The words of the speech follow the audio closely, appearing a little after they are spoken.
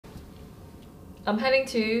I'm heading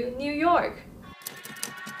to New York.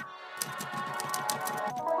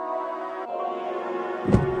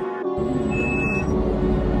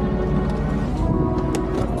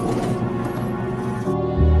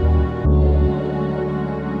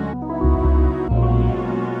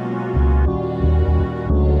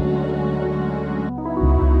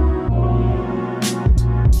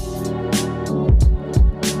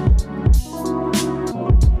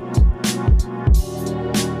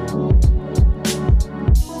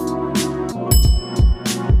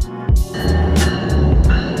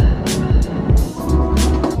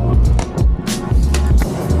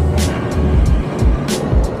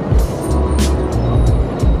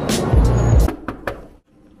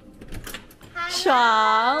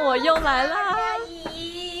爽，我又来啦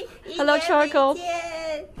 ！Hello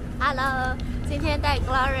Charcoal。Hello， 今天带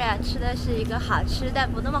Gloria 吃的是一个好吃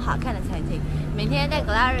但不那么好看的餐厅。明天带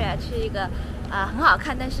Gloria 去一个很好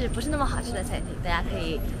看但是不是那么好吃的餐厅。大家可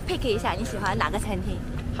以 pick 一下你喜欢哪个餐厅。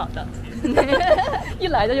好的，一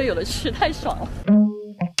来的就有的吃，太爽了。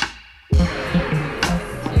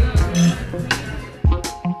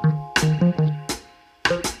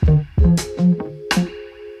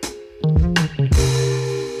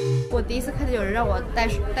我第一次看见有人让我戴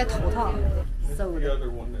头套。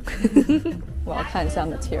我要看一下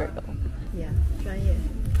material。Yeah， 专业。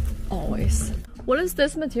Always. What is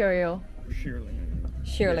this material?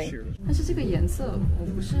 Shearling. 但是这个颜色，我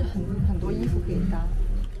不是很多衣服可以搭。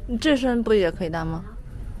你这身不也可以搭吗？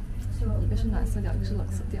就一个是暖色调，一个是冷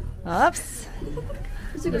色调。Oops，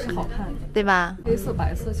 这个是好看的，对吧？黑色、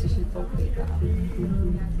白色其实都可以搭。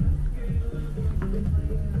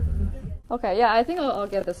Okay, yeah, I think I'll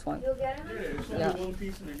get this one. You'll get it? Yeah.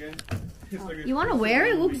 You want to wear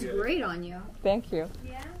it? It looks great on you. Thank you.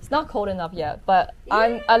 Yeah? It's not cold enough yet, but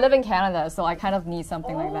I live in Canada, so I kind of need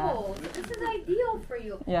something like that. Oh, this is ideal for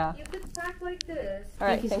you. Yeah. You could pack like this. All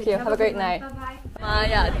right, thank you. Have a great night. Bye bye. 妈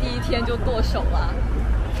呀，第一天就剁手了。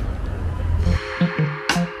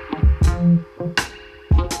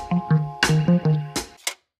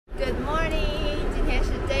Good morning， 今天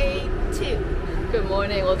是 Day 2。Good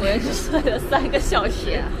morning， 我昨天只睡了3个小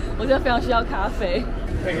时，我现在非常需要咖啡。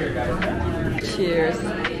Cheers。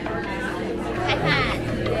开饭。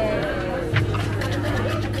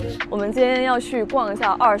我们今天要去逛一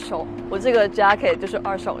下二手，我这个 jacket 就是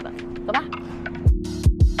二手的，走吧。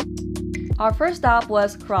Our first stop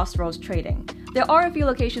was Crossroads Trading. There are a few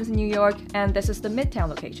locations in New York, and this is the Midtown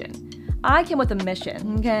location. I came with a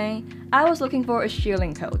mission, okay? I was looking for a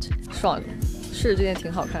shearling coat. 爽，是这件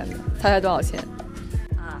挺好看的，猜猜多少钱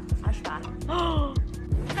？28。咔嚓！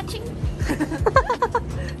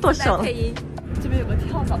剁手了。配音。这边有个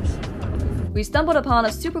跳蚤市。We stumbled upon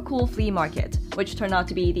a super cool flea market, which turned out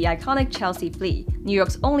to be the iconic Chelsea Flea, New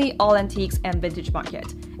York's only all-antiques and vintage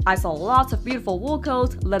market. I saw lots of beautiful wool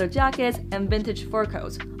coats, leather jackets, and vintage fur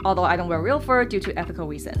coats, although I don't wear real fur due to ethical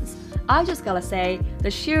reasons. I just gotta say,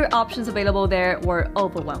 the sheer options available there were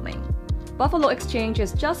overwhelming. Buffalo Exchange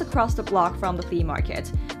is just across the block from the flea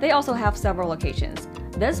market. They also have several locations.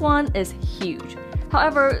 This one is huge.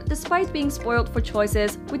 However, despite being spoiled for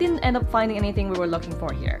choices, we didn't end up finding anything we were looking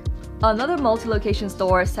for here. Another multi-location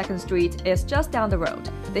store, 2nd Street, is just down the road.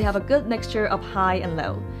 They have a good mixture of high and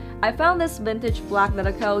low. I found this vintage black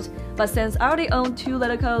leather coat, but since I already own 2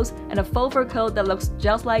 leather coats and a faux fur coat that looks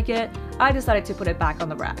just like it, I decided to put it back on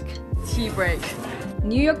the rack. Tea break.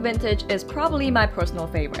 New York Vintage is probably my personal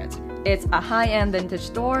favorite. It's a high-end vintage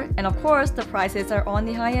store, and of course, the prices are on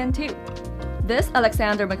the high end too. This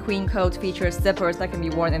Alexander McQueen coat features zippers that can be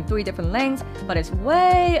worn in 3 different lengths, but it's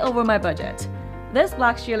way over my budget. This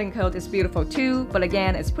black shearling coat is beautiful too, but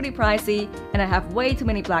again, it's pretty pricey, and I have way too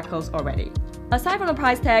many black coats already. Aside from the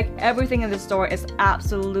price tag, everything in this store is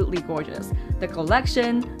absolutely gorgeous. The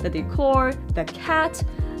collection, the decor, the cat,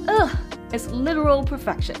 it's literal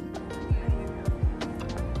perfection.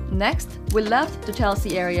 Next, we left the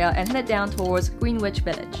Chelsea area and headed down towards Greenwich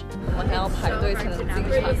Village.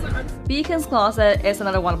 Beacon's Closet is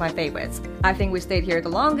another one of my favorites. I think we stayed here the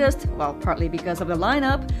longest, well, partly because of the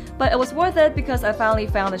lineup, but it was worth it because I finally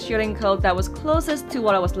found a shearling coat that was closest to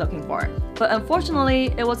what I was looking for. But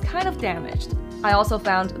unfortunately, it was kind of damaged. I also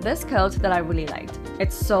found this coat that I really liked.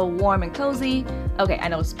 It's so warm and cozy. Okay, I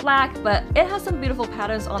know it's black, but it has some beautiful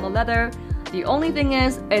patterns on the leather. The only thing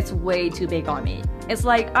is, it's way too big on me. It's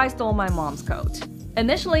like I stole my mom's coat.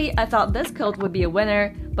 Initially, I thought this coat would be a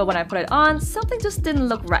winner, but when I put it on, something just didn't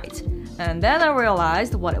look right. And then I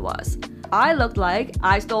realized what it was. I looked like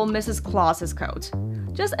I stole Mrs. Claus's coat.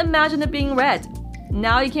 Just imagine it being red.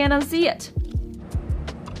 Now you can't unsee it.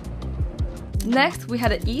 Next, we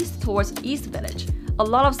headed east towards East Village. A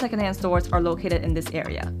lot of secondhand stores are located in this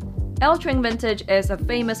area. L Train Vintage is a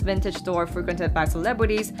famous vintage store frequented by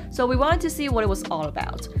celebrities, so we wanted to see what it was all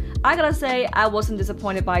about. I gotta say, I wasn't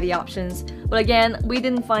disappointed by the options, but again, we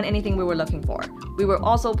didn't find anything we were looking for. We were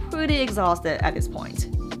also pretty exhausted at this point.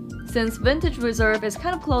 Since Vintage Reserve is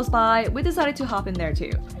kind of close by, we decided to hop in there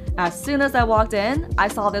too. As soon as I walked in, I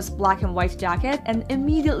saw this black and white jacket and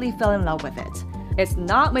immediately fell in love with it. It's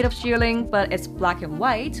not made of shearling, but it's black and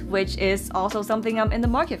white, which is also something I'm in the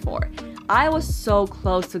market for. I was so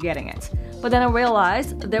close to getting it, but then I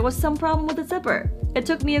realized there was some problem with the zipper. It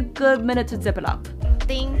took me a good minute to zip it up.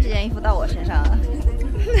 叮，这件衣服到我身上了，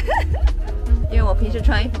因为我平时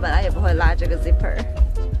穿衣服本来也不会拉这个 zipper，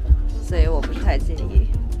 所以我不是太介意。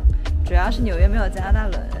主要是纽约没有加拿大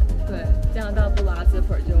冷。对，加拿大不拉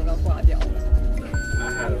zipper 就要挂掉了。I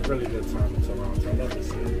had a really good time until launch. I love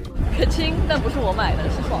this thing. 可亲，但不是我买的，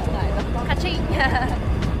是爽买的。咔嚓。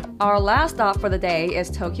Our last stop for the day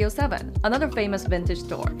is Tokio 7, another famous vintage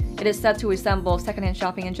store. It is said to resemble secondhand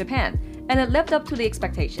shopping in Japan, and it lived up to the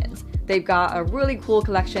expectations. They've got a really cool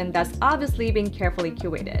collection that's obviously been carefully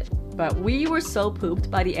curated. But we were so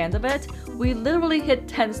pooped by the end of it, we literally hit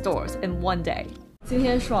 10 stores in one day. 今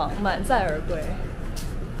天爽，满载而归。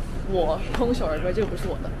我空手而归，这个不是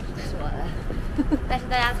我的，是我的。但是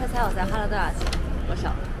大家猜猜我才花了多少钱？我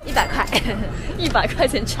想100块。100块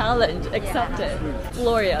钱 challenge accepted.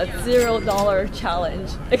 Gloria, $0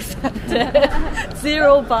 challenge accepted.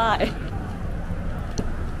 0 buy.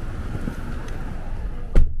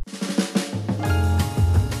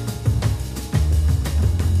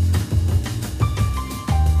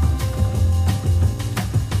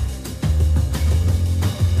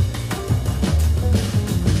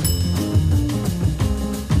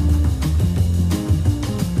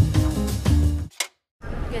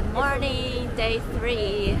 Day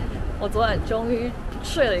 3， 我昨晚终于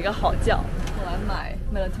睡了一个好觉，我来买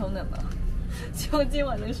melatonin 了，希望今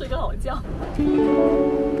晚能睡个好觉。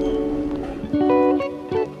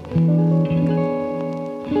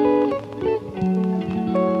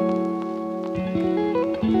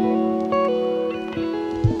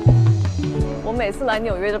我每次来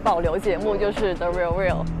纽约的保留节目就是 The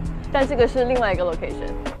RealReal， 但这个是另外一个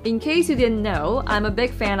location。In case you didn't know, I'm a big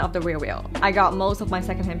fan of the RealReal. I got most of my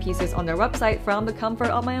secondhand pieces on their website from the comfort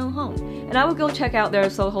of my own home, and I would go check out their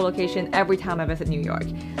Soho location every time I visit New York.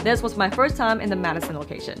 This was my first time in the Madison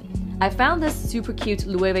location. I found this super cute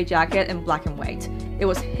Loewe jacket in black and white. It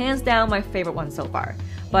was hands down my favorite one so far.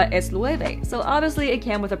 But it's Loewe, so obviously it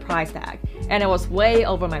came with a price tag, and it was way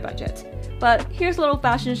over my budget. But here's a little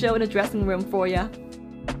fashion show in the dressing room for ya.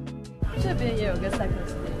 这边也有个 second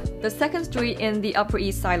store. The second street in the Upper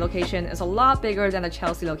East Side location is a lot bigger than the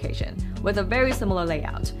Chelsea location, with a very similar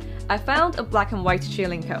layout. I found a black and white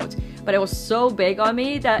shearling coat, but it was so big on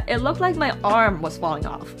me that it looked like my arm was falling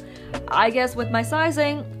off. I guess with my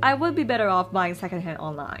sizing, I would be better off buying secondhand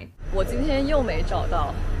online. 我今天又没找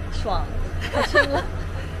到，爽，咔清了，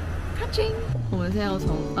咔清。我们现在要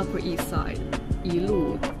从 Upper East Side 一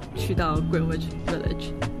路去到 Greenwich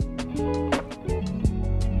Village。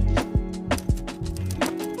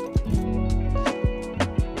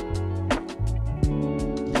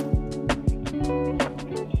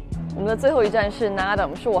我们的最后一站是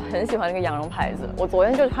Nadam， 是我很喜欢那个羊绒牌子。我昨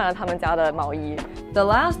天就穿了他们家的毛衣。The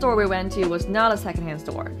last store we went to was not a secondhand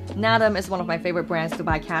store. Nadam is one of my favorite brands to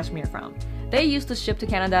buy cashmere from. They used to ship to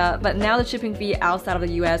Canada, but now the shipping fee outside of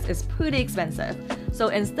the US is pretty expensive. So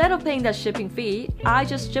instead of paying that shipping fee, I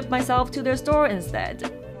just shipped myself to their store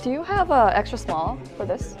instead. Do you have a extra small for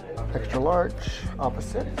this? Extra large,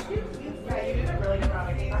 opposite.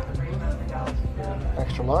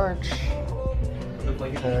 Extra large.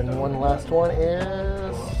 And one last one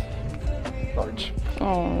is large.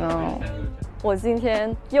 Oh no. 我今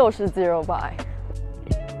天又是 0 buy.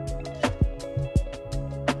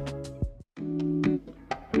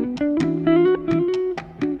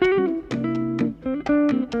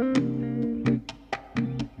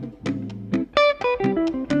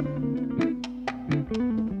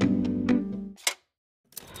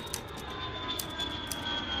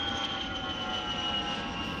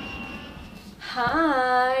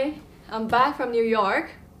 Hi, I'm back from New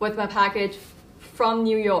York with my package from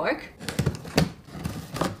New York.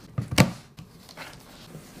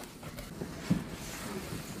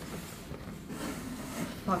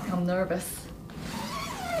 Fuck, I'm nervous.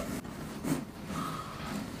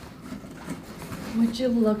 Would you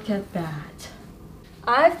look at that?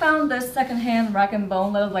 I found this secondhand rag and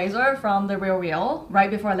bone little blazer from the RealReal right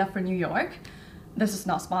before I left for New York. This is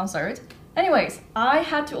not sponsored. Anyways, I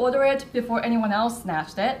had to order it before anyone else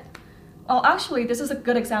snatched it. Well, actually, this is a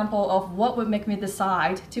good example of what would make me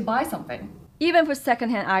decide to buy something. Even for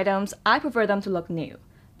secondhand items, I prefer them to look new.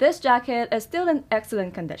 This jacket is still in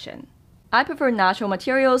excellent condition. I prefer natural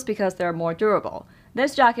materials because they're more durable.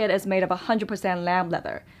 This jacket is made of 100% lamb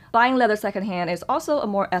leather. Buying leather secondhand is also a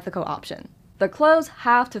more ethical option. The clothes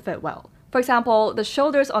have to fit well. For example, the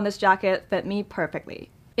shoulders on this jacket fit me perfectly.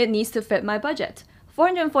 It needs to fit my budget.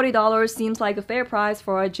 $440 seems like a fair price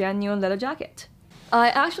for a genuine leather jacket. I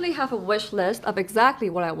actually have a wish list of exactly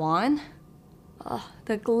what I want.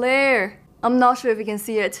 The glare. I'm not sure if you can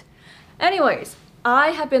see it. Anyways, I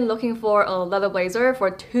have been looking for a leather blazer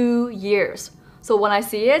for 2 years. So when I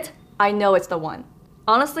see it, I know it's the one.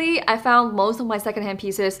 Honestly, I found most of my secondhand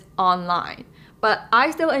pieces online, but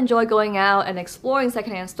I still enjoy going out and exploring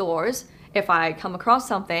secondhand stores. If I come across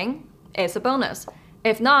something, it's a bonus.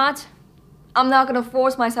 If not, I'm not gonna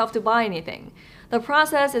force myself to buy anything. The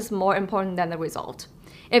process is more important than the result.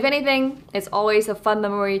 If anything, it's always a fun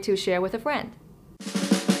memory to share with a friend.